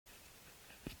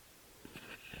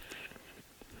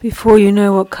Before you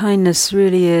know what kindness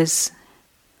really is,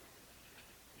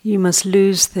 you must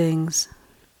lose things.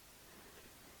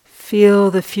 Feel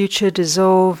the future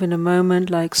dissolve in a moment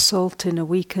like salt in a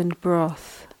weakened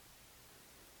broth.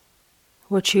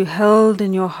 What you held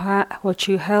in your hand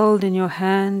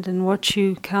and what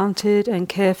you counted and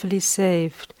carefully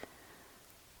saved,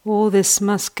 all this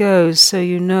must go so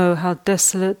you know how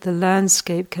desolate the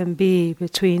landscape can be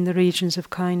between the regions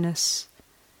of kindness.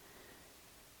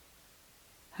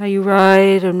 How you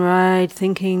ride and ride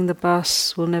thinking the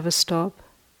bus will never stop.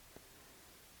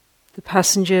 The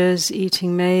passengers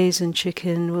eating maize and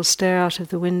chicken will stare out of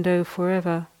the window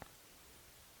forever.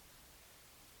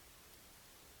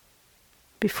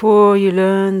 Before you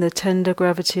learn the tender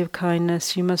gravity of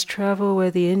kindness, you must travel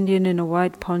where the Indian in a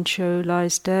white poncho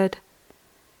lies dead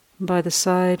by the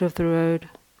side of the road.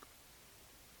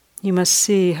 You must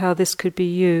see how this could be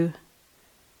you,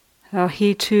 how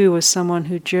he too was someone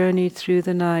who journeyed through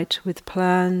the night with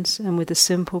plans and with a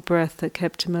simple breath that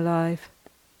kept him alive.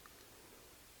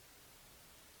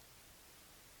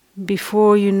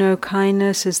 Before you know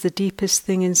kindness as the deepest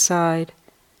thing inside,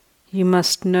 you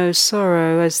must know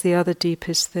sorrow as the other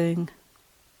deepest thing.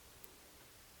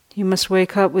 You must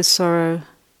wake up with sorrow.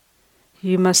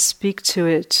 You must speak to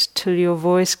it till your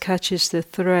voice catches the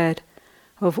thread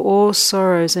of all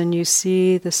sorrows and you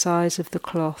see the size of the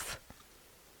cloth.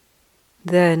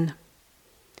 Then,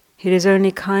 it is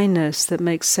only kindness that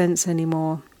makes sense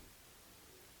anymore.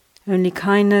 Only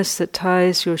kindness that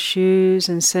ties your shoes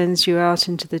and sends you out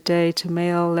into the day to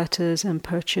mail letters and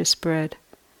purchase bread.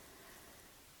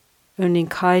 Only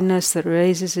kindness that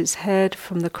raises its head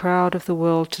from the crowd of the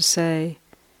world to say,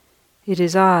 "It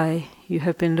is I you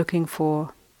have been looking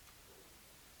for,"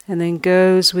 and then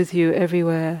goes with you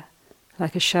everywhere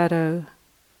like a shadow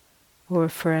or a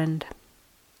friend.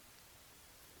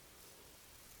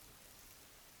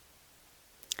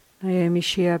 Naomi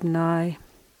Shiab Nai.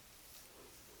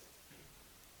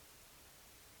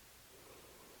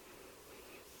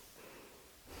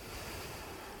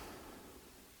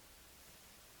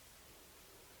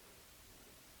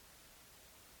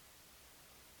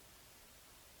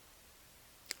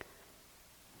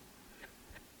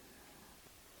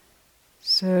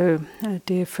 So,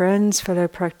 dear friends, fellow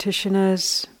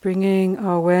practitioners, bringing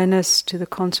our awareness to the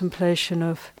contemplation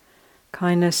of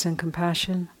kindness and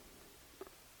compassion.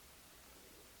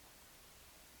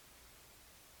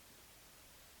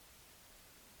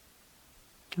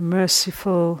 A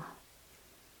merciful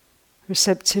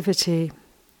receptivity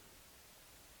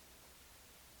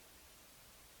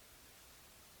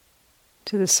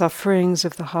to the sufferings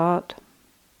of the heart,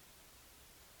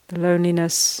 the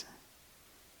loneliness,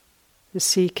 the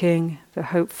seeking, the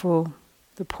hopeful,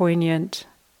 the poignant,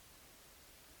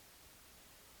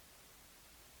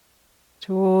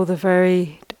 to all the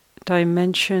varied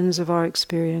dimensions of our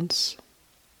experience.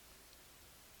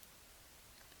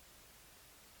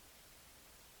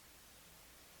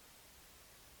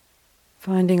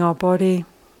 Finding our body,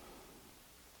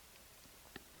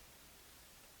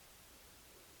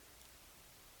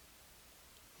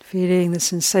 feeling the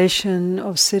sensation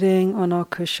of sitting on our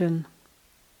cushion,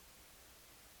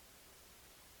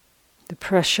 the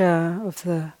pressure of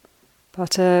the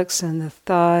buttocks and the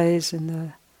thighs and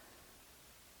the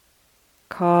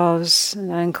calves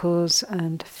and ankles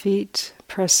and feet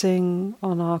pressing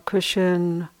on our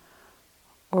cushion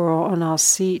or on our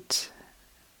seat,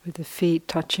 with the feet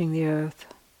touching the earth.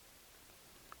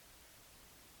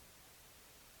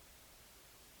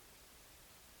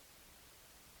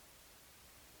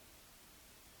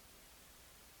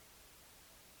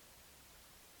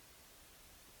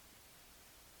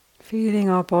 Feeling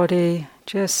our body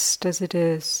just as it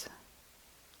is.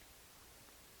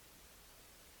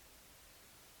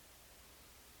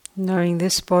 Knowing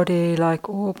this body, like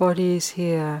all bodies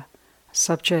here,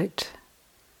 subject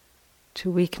to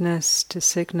weakness, to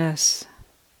sickness,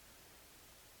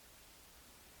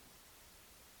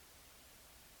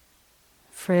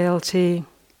 frailty,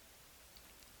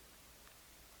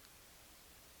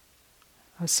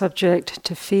 are subject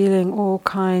to feeling all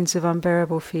kinds of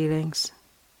unbearable feelings,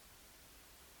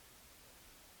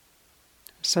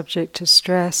 subject to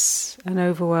stress and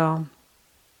overwhelm.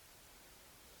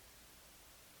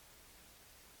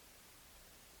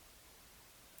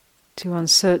 To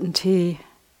uncertainty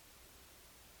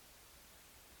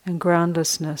and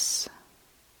groundlessness,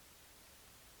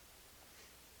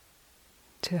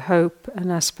 to hope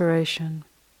and aspiration.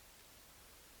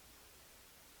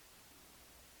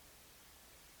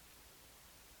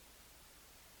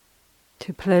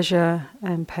 To pleasure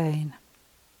and pain.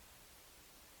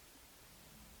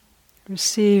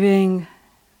 Receiving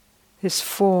this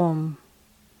form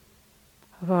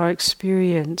of our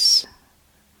experience,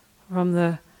 from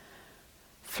the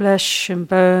flesh and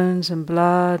bones and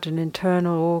blood and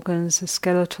internal organs, the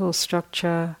skeletal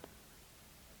structure,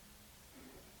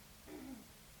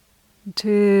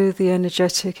 to the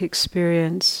energetic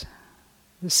experience,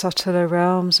 the subtler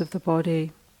realms of the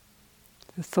body,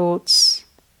 the thoughts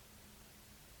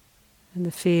and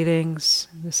the feelings,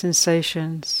 and the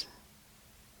sensations.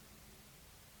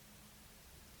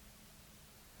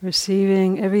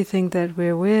 Receiving everything that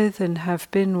we're with and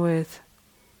have been with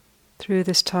through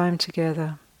this time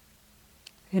together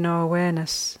in our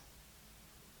awareness,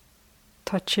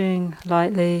 touching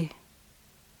lightly,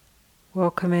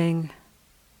 welcoming,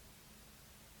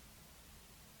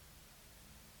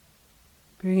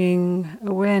 bringing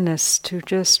awareness to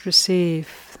just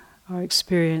receive our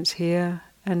experience here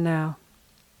and now.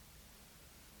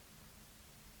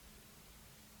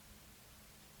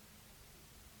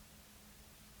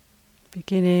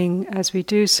 Beginning as we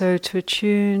do so to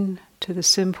attune to the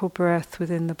simple breath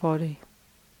within the body.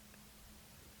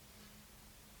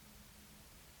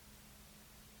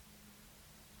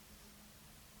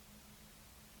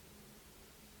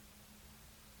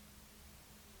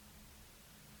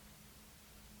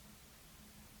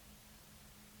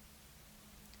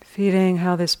 Feeling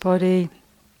how this body,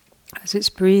 as it's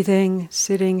breathing,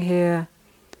 sitting here,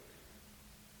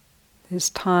 this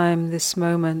time, this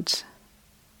moment,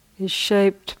 is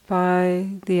shaped by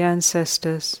the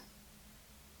ancestors.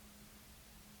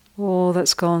 All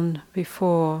that's gone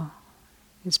before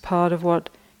is part of what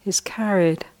is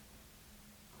carried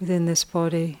within this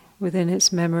body, within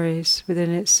its memories,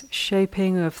 within its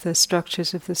shaping of the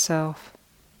structures of the self.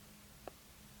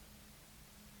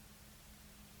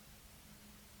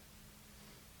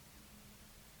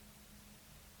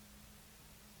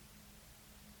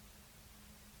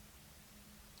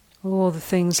 All the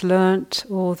things learnt,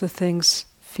 all the things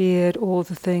feared, all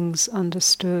the things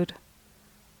understood,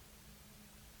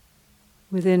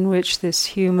 within which this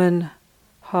human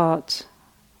heart,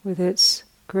 with its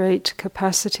great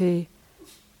capacity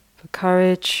for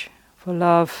courage, for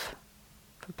love,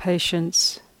 for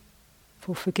patience,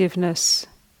 for forgiveness,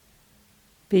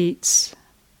 beats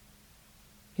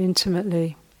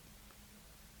intimately.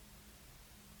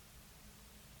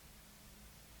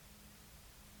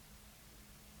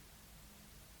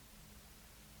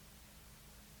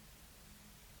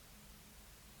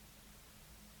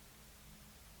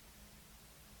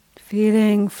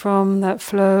 Feeling from that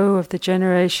flow of the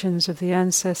generations of the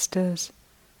ancestors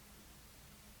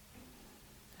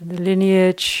and the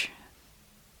lineage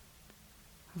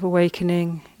of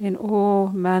awakening in all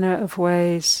manner of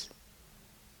ways,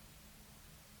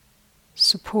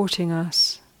 supporting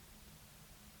us,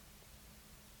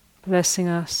 blessing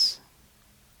us,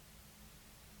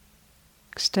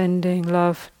 extending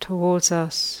love towards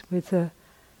us with the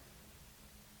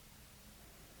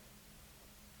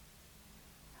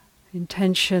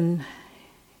intention,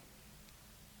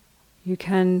 you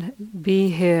can be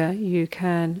here, you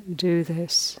can do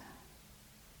this.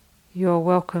 You're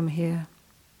welcome here.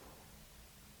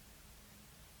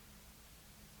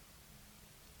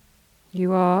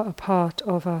 You are a part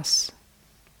of us.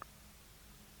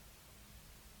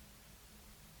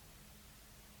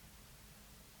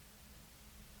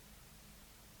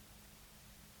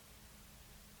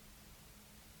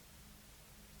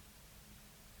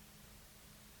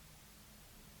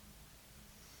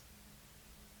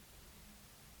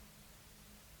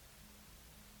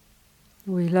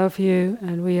 We love you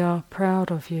and we are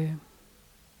proud of you.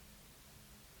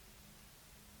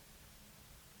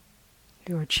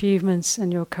 Your achievements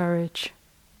and your courage.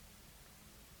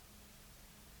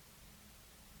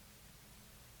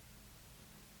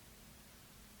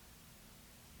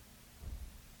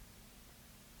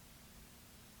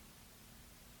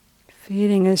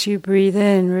 Feeling as you breathe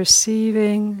in,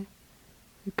 receiving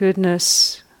the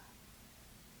goodness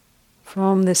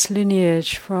from this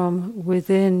lineage, from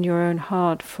within your own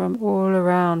heart, from all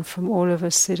around, from all of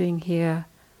us sitting here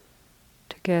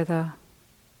together.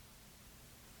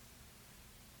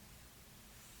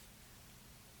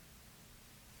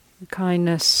 The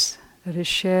kindness that is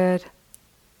shared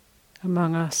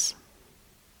among us.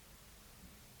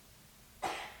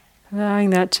 Allowing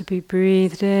that to be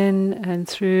breathed in and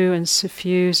through and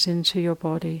suffused into your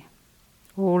body,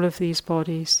 all of these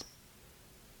bodies.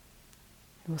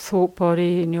 Your thought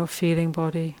body and your feeling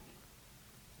body.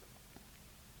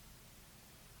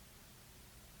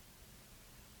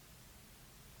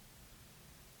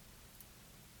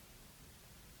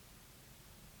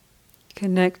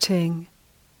 Connecting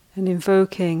and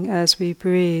invoking as we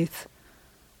breathe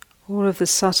all of the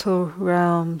subtle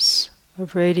realms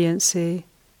of radiancy,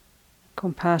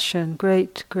 compassion,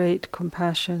 great, great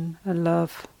compassion and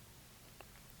love,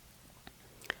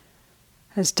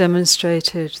 as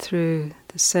demonstrated through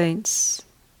the saints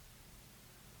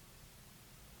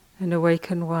and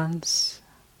awakened ones,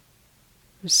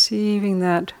 receiving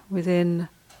that within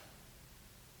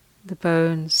the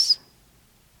bones,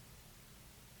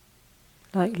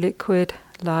 like liquid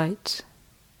light.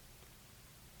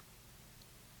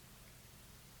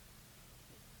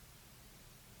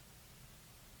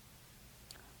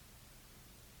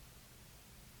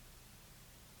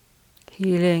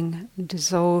 Healing and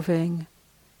dissolving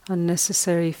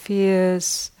unnecessary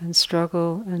fears and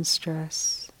struggle and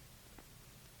stress.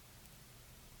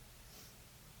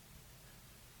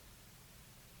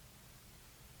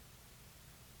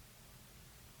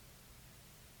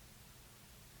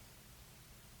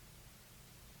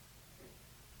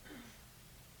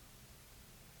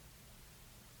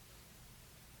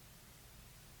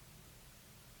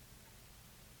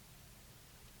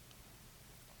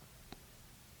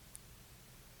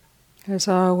 As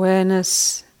our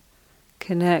awareness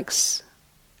connects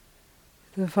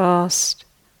the vast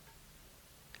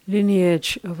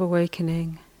lineage of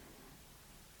awakening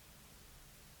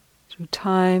through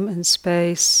time and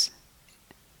space,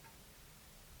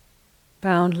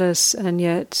 boundless and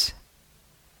yet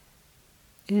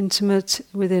intimate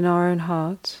within our own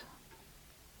heart,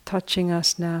 touching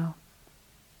us now.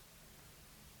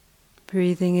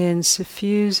 Breathing in,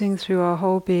 suffusing through our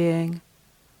whole being,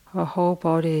 our whole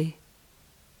body,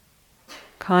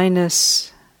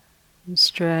 kindness and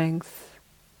strength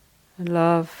and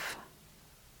love,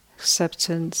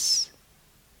 acceptance,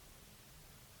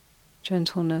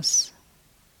 gentleness.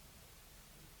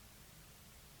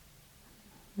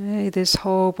 May this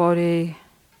whole body,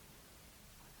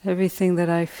 everything that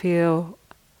I feel,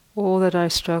 all that I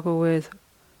struggle with,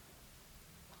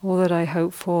 all that I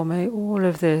hope for, may all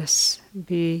of this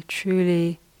be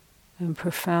truly and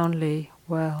profoundly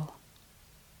well.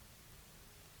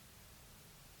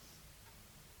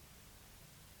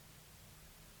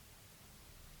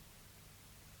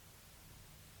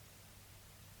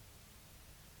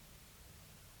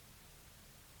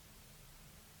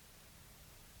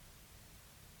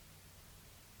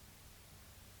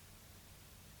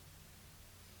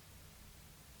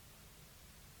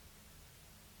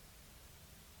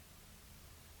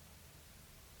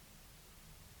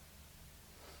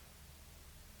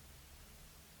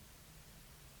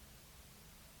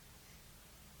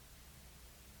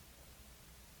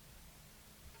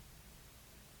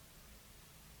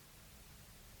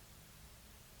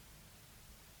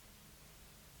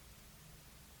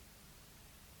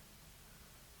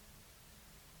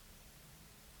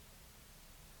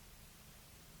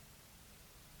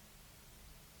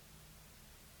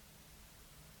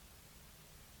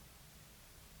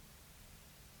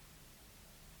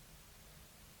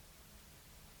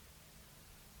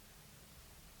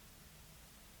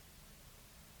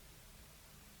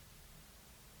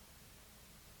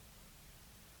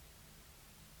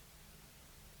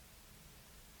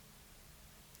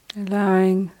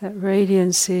 Allowing that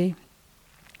radiancy,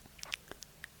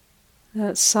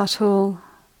 that subtle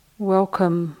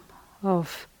welcome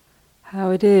of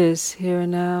how it is here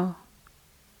and now,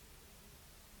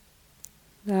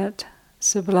 that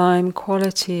sublime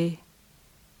quality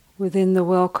within the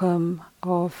welcome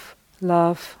of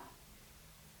love,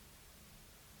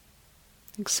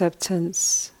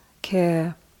 acceptance,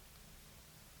 care,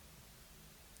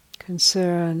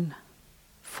 concern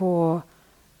for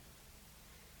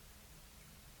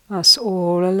us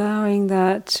all, allowing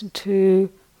that to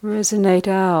resonate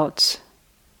out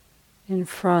in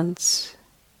front,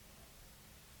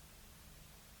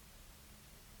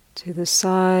 to the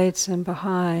sides and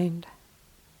behind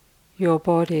your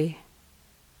body,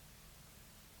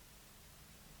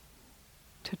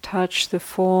 to touch the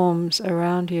forms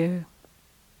around you.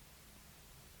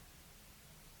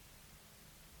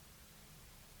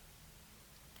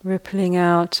 Rippling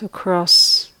out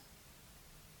across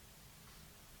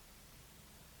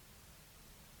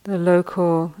the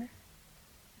local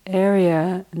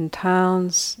area and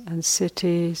towns and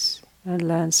cities and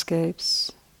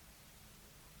landscapes.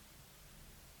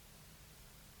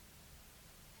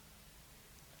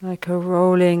 Like a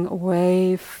rolling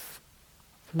wave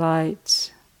of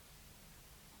light,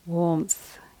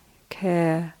 warmth,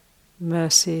 care,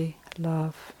 mercy,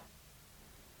 love.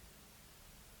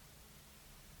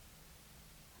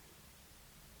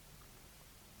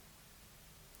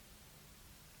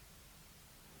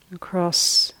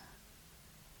 Across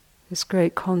this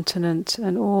great continent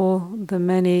and all the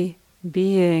many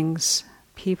beings,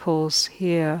 peoples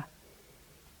here.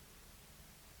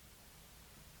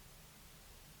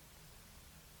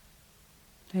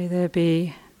 May there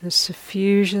be the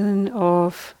suffusion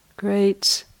of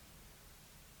great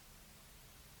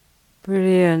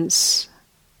brilliance,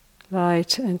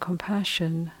 light and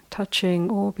compassion,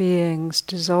 touching all beings,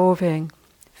 dissolving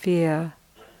fear,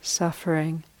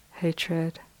 suffering,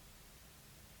 hatred.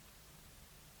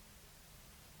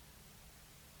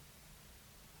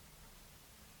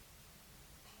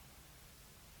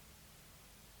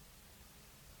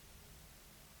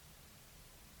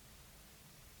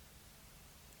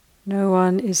 No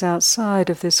one is outside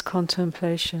of this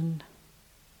contemplation.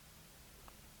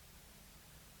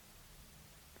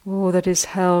 All that is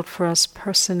held for us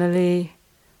personally,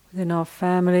 within our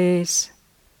families,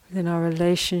 within our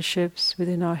relationships,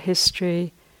 within our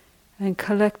history, and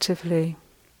collectively.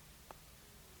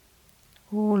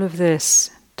 All of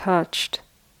this touched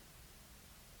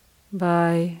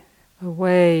by a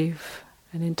wave,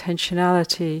 an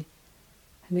intentionality,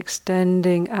 an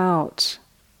extending out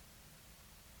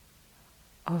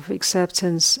of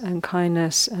acceptance and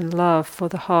kindness and love for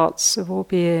the hearts of all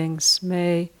beings.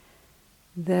 May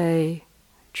they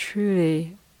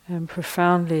truly and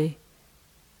profoundly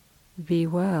be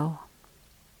well.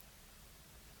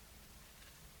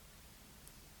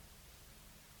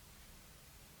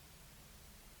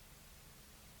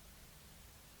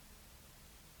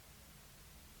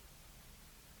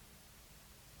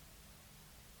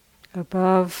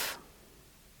 Above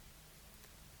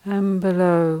and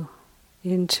below,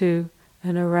 into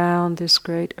and around this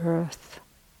great earth.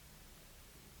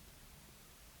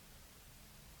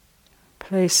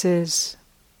 Places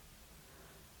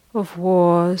of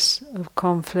wars, of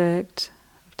conflict,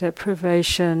 of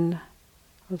deprivation,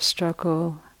 of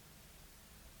struggle,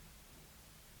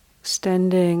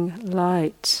 extending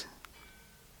light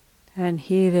and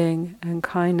healing and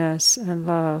kindness and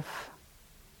love,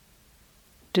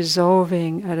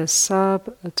 dissolving at a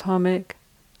subatomic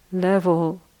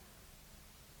level,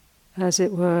 as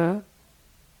it were,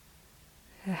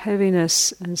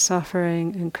 heaviness and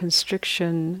suffering and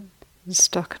constriction and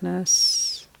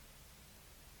stuckness.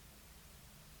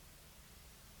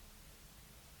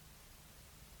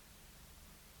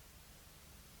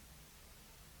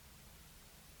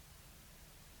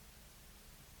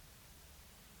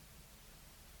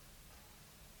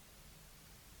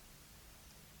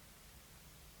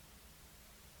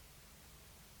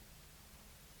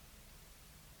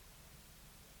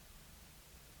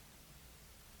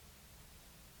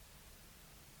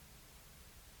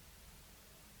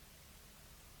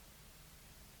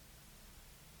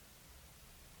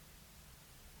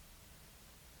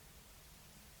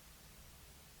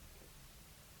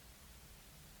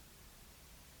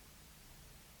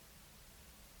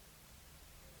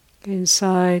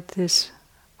 Inside this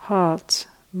heart,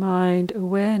 mind,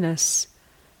 awareness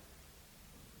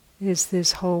is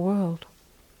this whole world,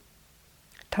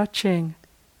 touching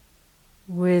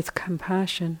with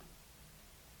compassion,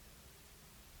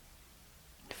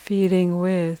 feeling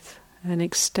with and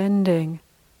extending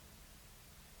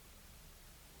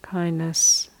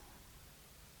kindness,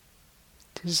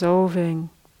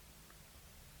 dissolving,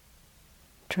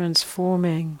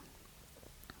 transforming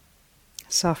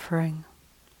suffering.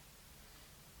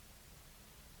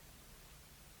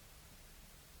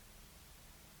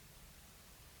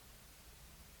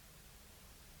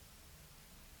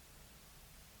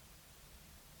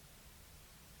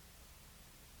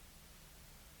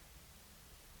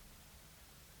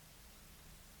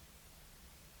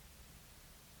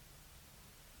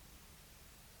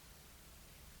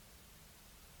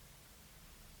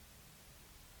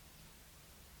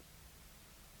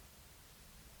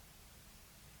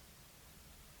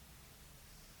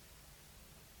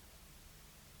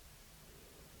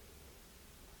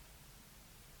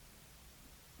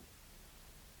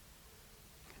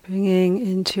 Bringing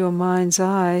into your mind's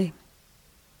eye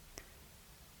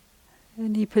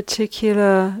any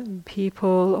particular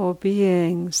people or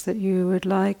beings that you would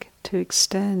like to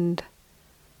extend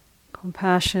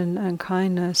compassion and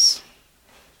kindness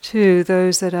to,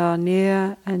 those that are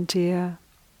near and dear.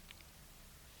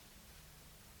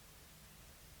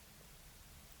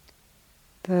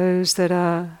 Those that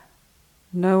are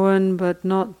known but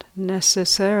not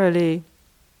necessarily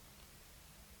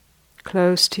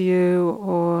close to you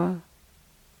or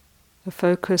the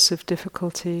focus of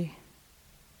difficulty,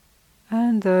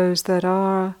 and those that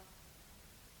are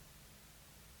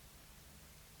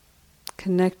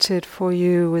connected for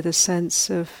you with a sense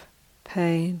of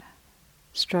pain,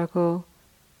 struggle,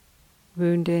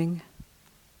 wounding.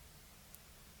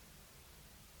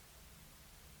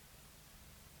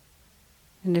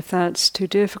 And if that's too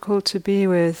difficult to be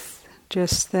with,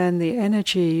 just then the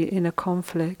energy in a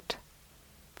conflict,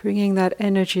 bringing that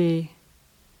energy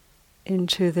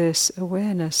into this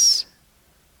awareness,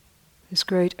 this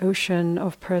great ocean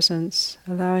of presence,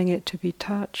 allowing it to be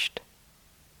touched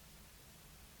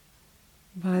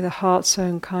by the heart's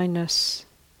own kindness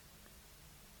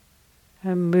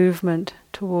and movement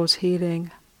towards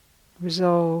healing,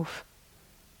 resolve,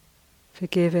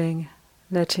 forgiving,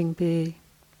 letting be,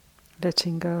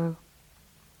 letting go.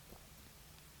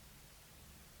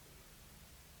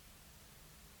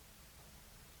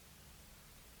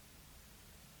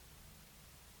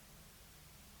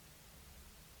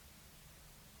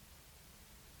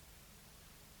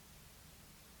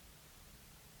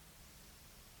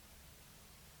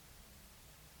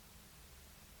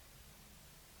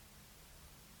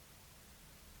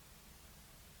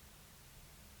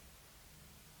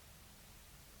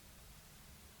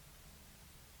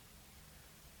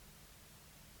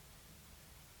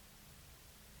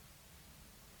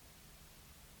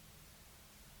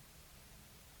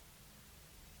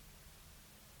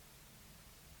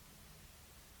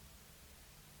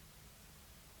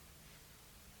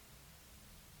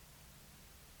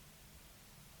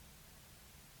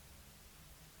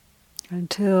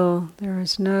 Until there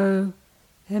is no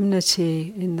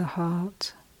enmity in the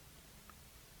heart,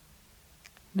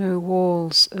 no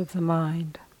walls of the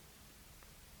mind.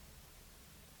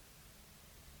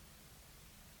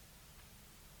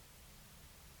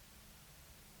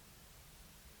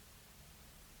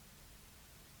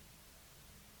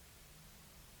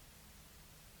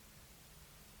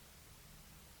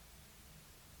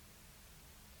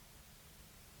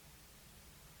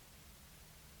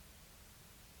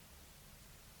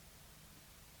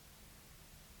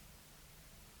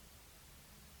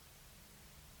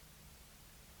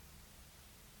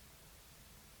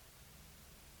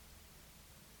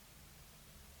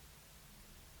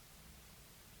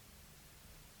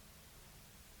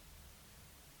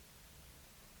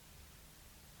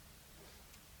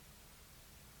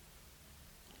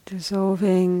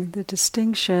 Dissolving the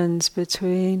distinctions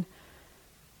between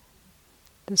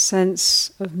the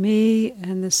sense of me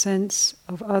and the sense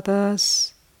of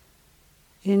others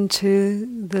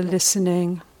into the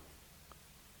listening,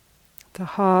 the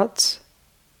heart,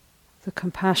 the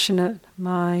compassionate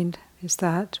mind is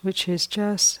that which is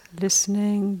just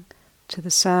listening to the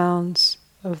sounds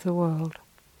of the world.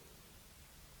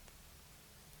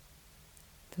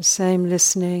 The same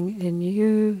listening in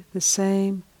you, the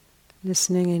same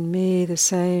listening in me, the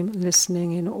same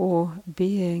listening in all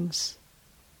beings.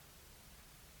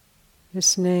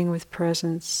 Listening with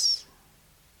presence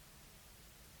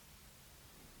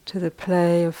to the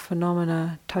play of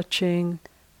phenomena, touching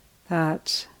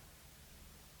that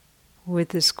with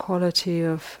this quality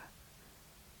of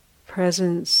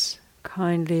presence,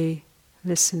 kindly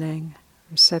listening,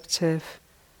 receptive,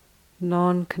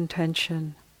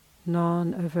 non-contention,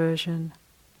 non-aversion.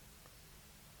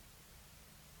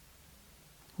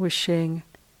 Wishing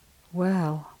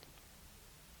well.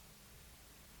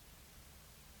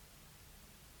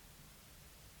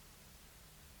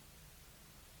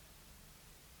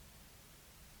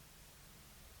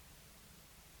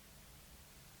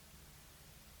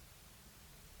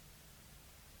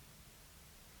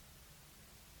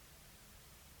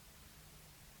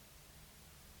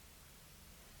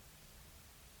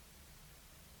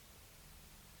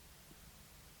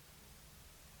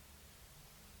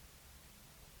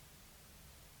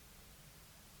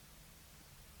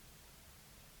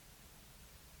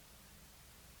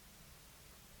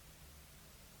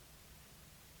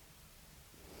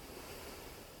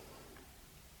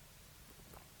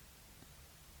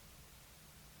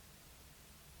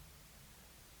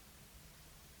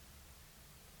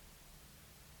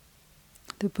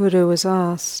 The Buddha was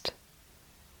asked,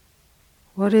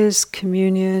 "What is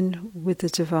communion with the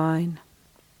divine?"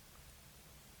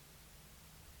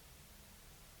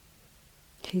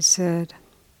 He said,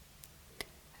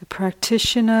 "A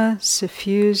practitioner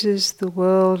suffuses the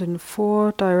world in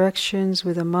 4 directions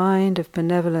with a mind of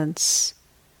benevolence,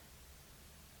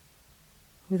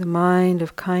 with a mind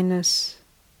of kindness,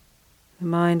 the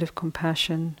mind of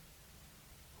compassion,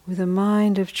 with a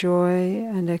mind of joy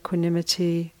and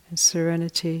equanimity and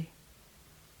serenity.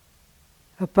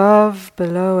 Above,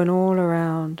 below, and all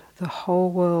around, the whole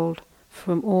world,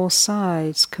 from all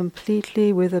sides,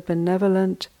 completely with a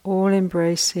benevolent,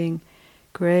 all-embracing,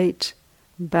 great,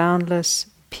 boundless,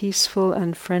 peaceful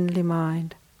and friendly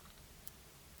mind.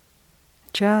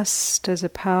 Just as a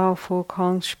powerful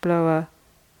conch blower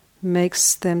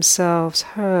makes themselves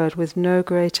heard with no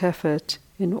great effort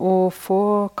in all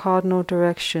 4 cardinal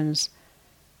directions,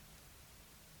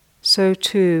 so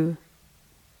too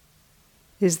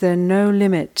is there no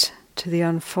limit to the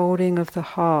unfolding of the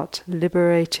heart,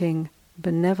 liberating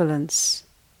benevolence.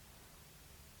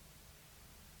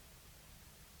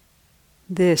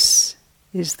 This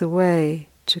is the way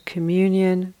to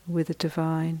communion with the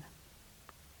divine.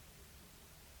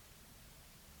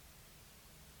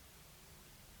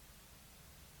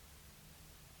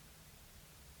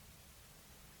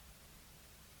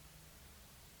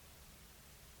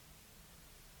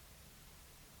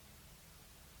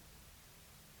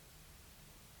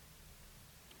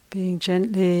 Being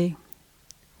gently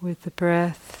with the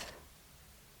breath,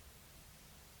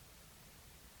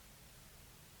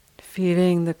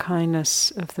 feeling the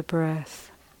kindness of the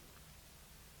breath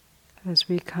as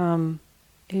we come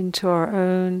into our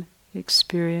own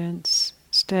experience,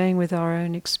 staying with our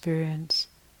own experience,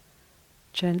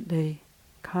 gently,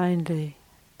 kindly,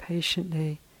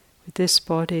 patiently, with this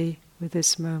body, with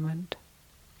this moment.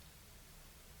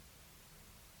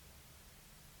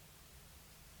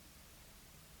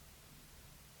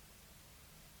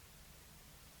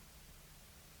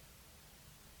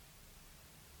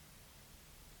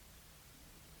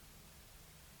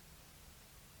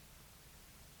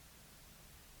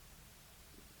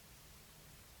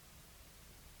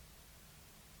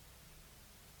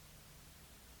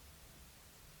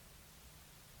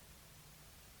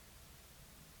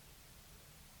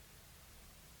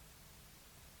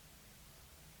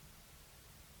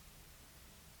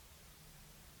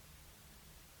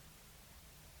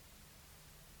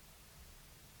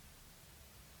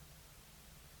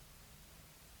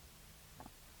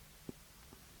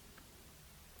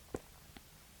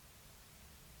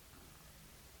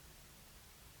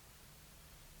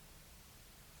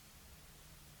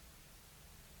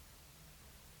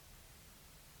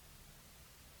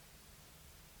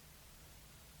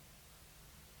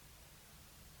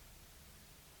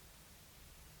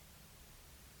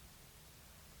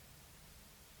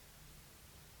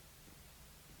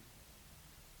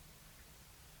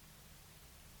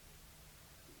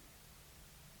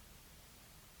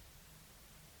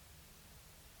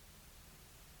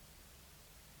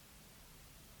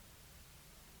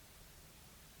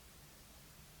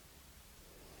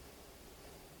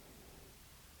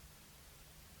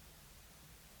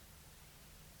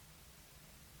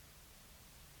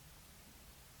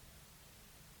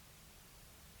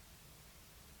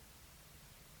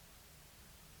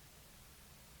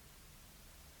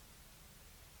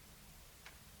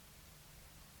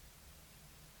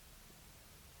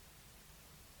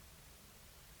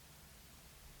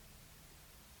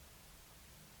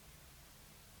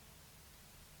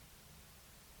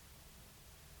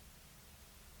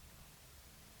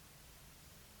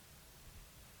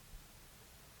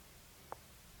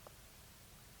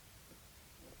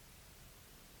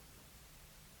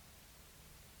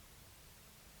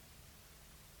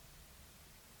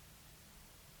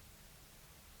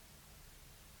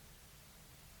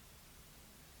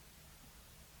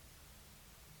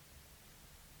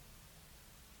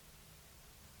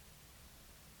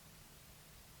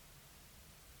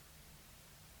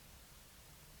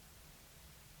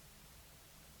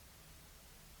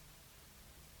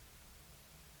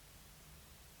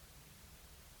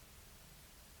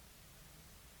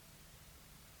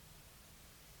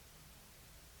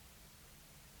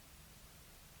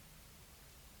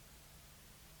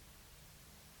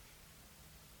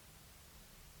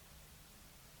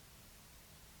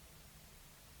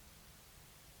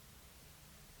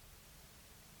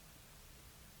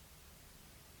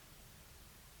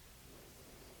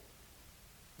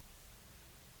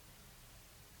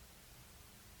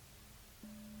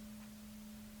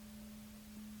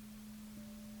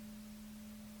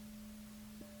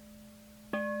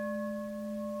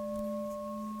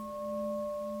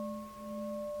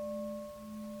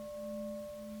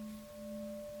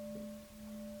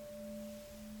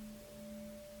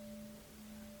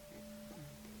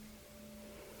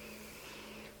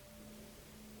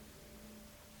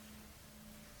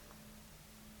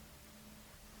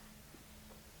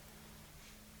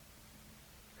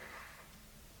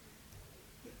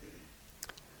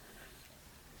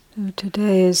 So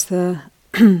today is the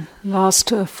last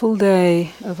full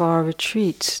day of our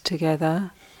retreat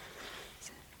together,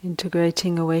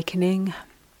 integrating awakening.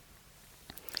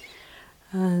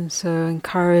 And so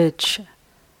encourage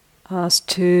us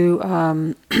to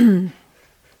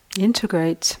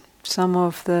integrate some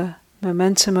of the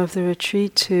momentum of the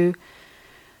retreat, to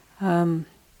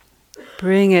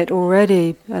bring it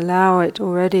already, allow it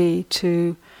already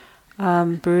to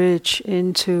bridge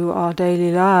into our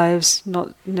daily lives,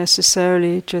 not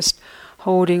necessarily just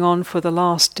holding on for the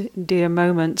last dear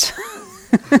moment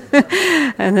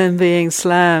and then being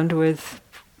slammed with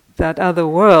that other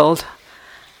world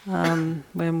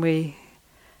when we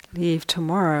leave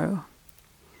tomorrow,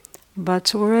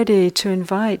 but already to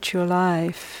invite your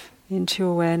life into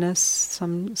your awareness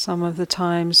some of the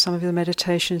times, some of the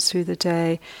meditations through the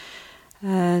day,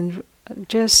 and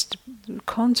just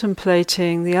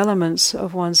contemplating the elements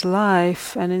of one's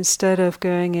life, and instead of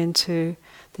going into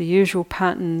the usual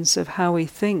patterns of how we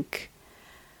think,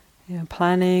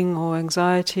 planning or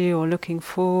anxiety or looking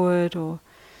forward or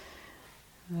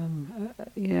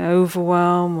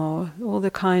overwhelm or all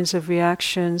the kinds of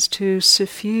reactions, to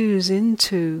suffuse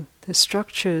into the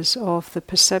structures of the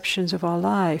perceptions of our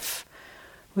life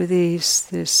with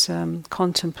this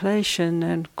contemplation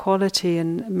and quality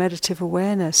and meditative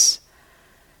awareness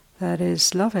that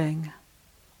is loving,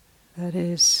 that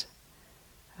is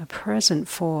present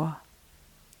for,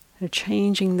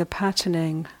 changing the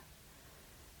patterning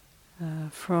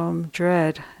from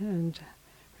dread and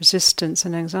resistance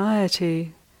and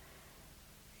anxiety,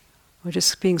 or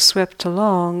just being swept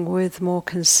along with more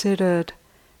considered,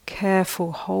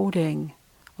 careful holding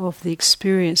of the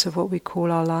experience of what we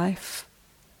call our life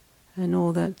and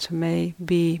all that may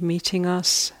be meeting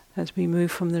us as we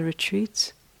move from the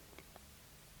retreats.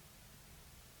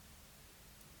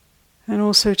 And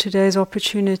also today's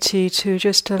opportunity to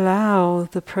just allow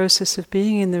the process of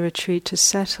being in the retreat to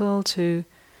settle, to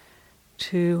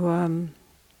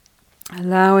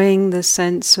allowing the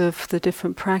sense of the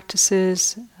different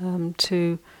practices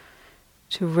to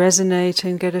resonate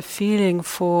and get a feeling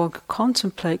for,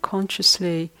 contemplate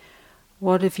consciously,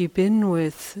 what have you been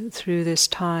with through this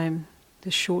time,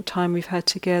 this short time we've had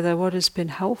together, what has been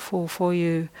helpful for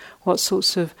you, what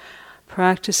sorts of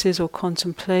practices or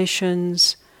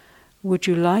contemplations would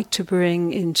you like to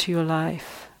bring into your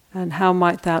life, and how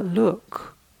might that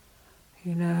look,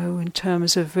 in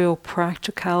terms of real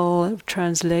practical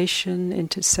translation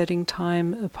into setting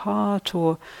time apart,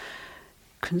 or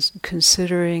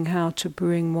considering how to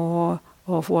bring more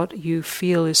of what you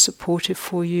feel is supportive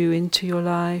for you into your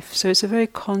life. So it's a very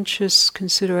conscious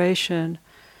consideration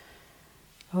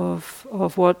of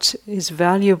what is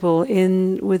valuable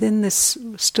within this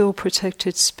still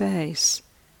protected space,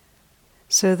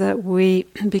 so that we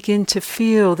begin to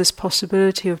feel this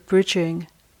possibility of bridging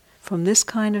from this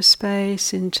kind of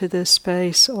space into the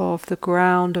space of the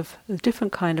ground of a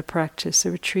different kind of practice.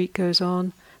 The retreat goes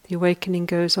on, the awakening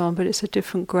goes on, but it's a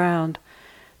different ground.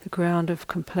 The ground of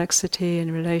complexity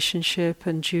and relationship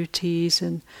and duties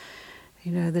and,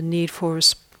 the need for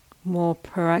more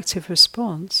proactive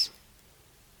response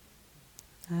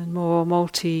and more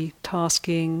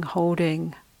multitasking,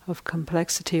 holding of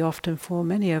complexity often for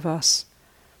many of us.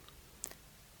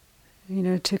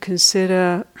 To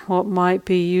consider what might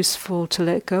be useful to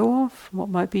let go of, what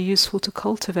might be useful to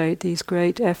cultivate, these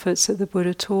great efforts that the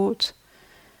Buddha taught,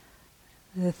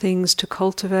 the things to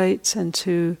cultivate and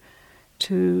to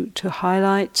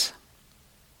highlight,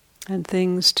 and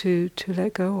things to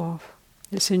let go of.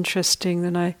 It's interesting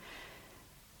that I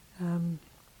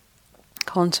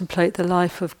contemplate the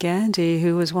life of Gandhi,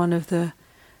 who was one of the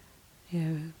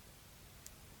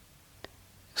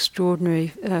extraordinary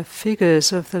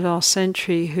figures of the last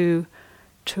century, who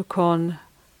took on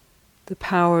the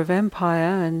power of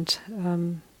empire, and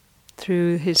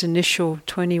through his initial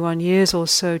 21 years or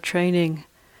so training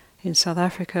in South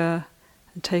Africa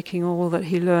and taking all that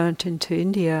he learnt into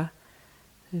India,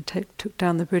 and took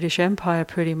down the British Empire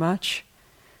pretty much.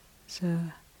 So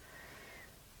a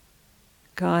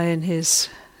guy in his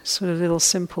sort of little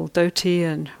simple dhoti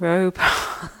and robe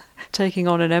taking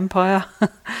on an empire.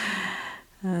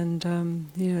 And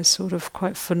sort of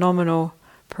quite phenomenal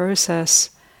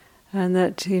process, and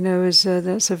that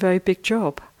that's a very big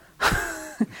job,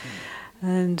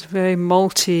 and very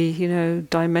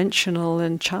dimensional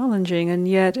and challenging. And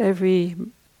yet,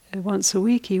 once a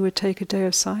week, he would take a day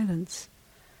of silence.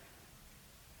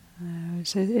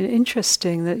 It's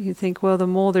interesting that you think, well, the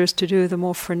more there is to do, the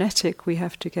more frenetic we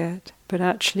have to get. But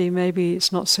actually, maybe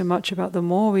it's not so much about the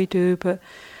more we do, but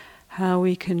how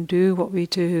we can do what we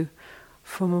do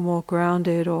from a more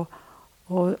grounded or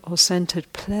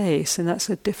centered place. And that's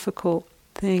a difficult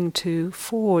thing to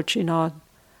forge in our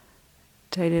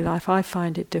daily life. I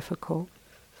find it difficult,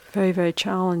 very, very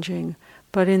challenging.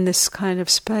 But in this kind of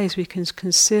space, we can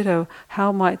consider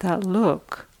how might that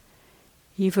look,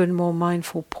 even more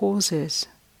mindful pauses.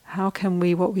 How can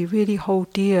what we really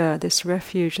hold dear, this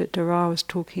refuge that Dara was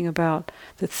talking about,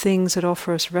 the things that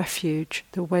offer us refuge,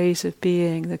 the ways of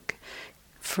being, the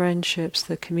friendships,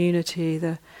 the community,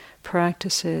 the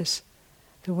practices,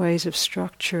 the ways of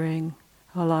structuring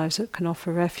our lives that can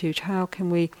offer refuge. How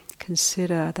can we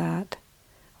consider that?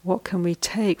 What can we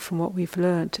take from what we've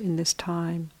learnt in this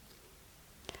time?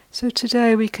 So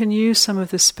today we can use some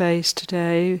of the space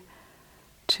today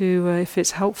to, if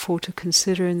it's helpful, to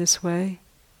consider in this way,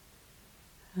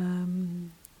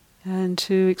 and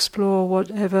to explore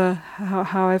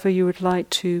however you would like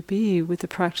to be with the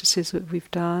practices that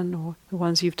we've done or the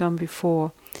ones you've done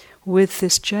before, with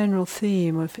this general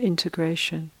theme of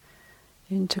integration,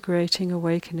 integrating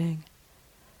awakening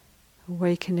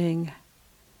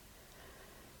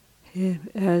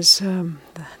as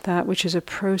that which is a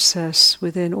process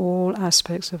within all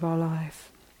aspects of our life.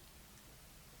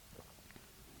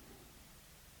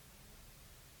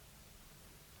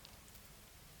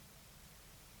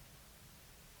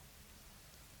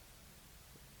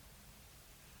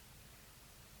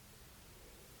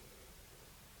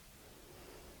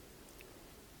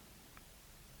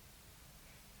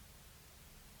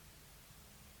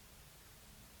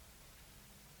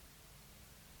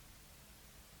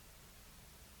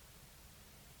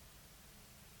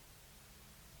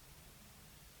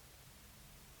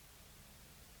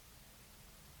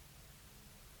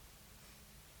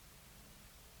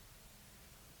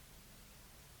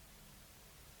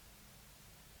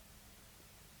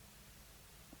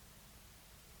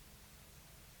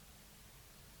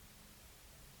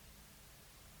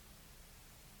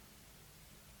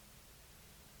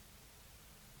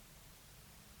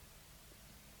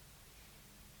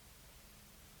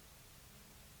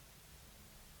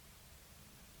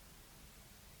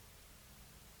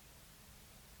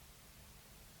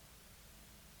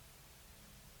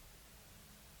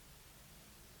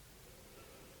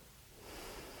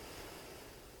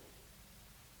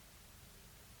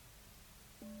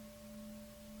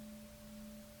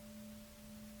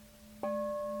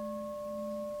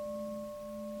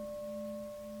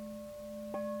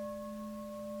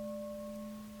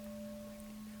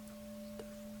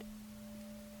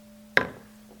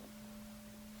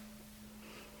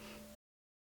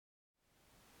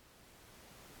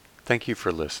 Thank you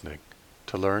for listening.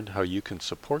 To learn how you can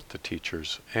support the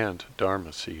teachers and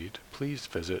Dharma Seed, please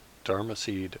visit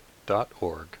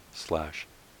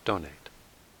dharmaseed.org/donate.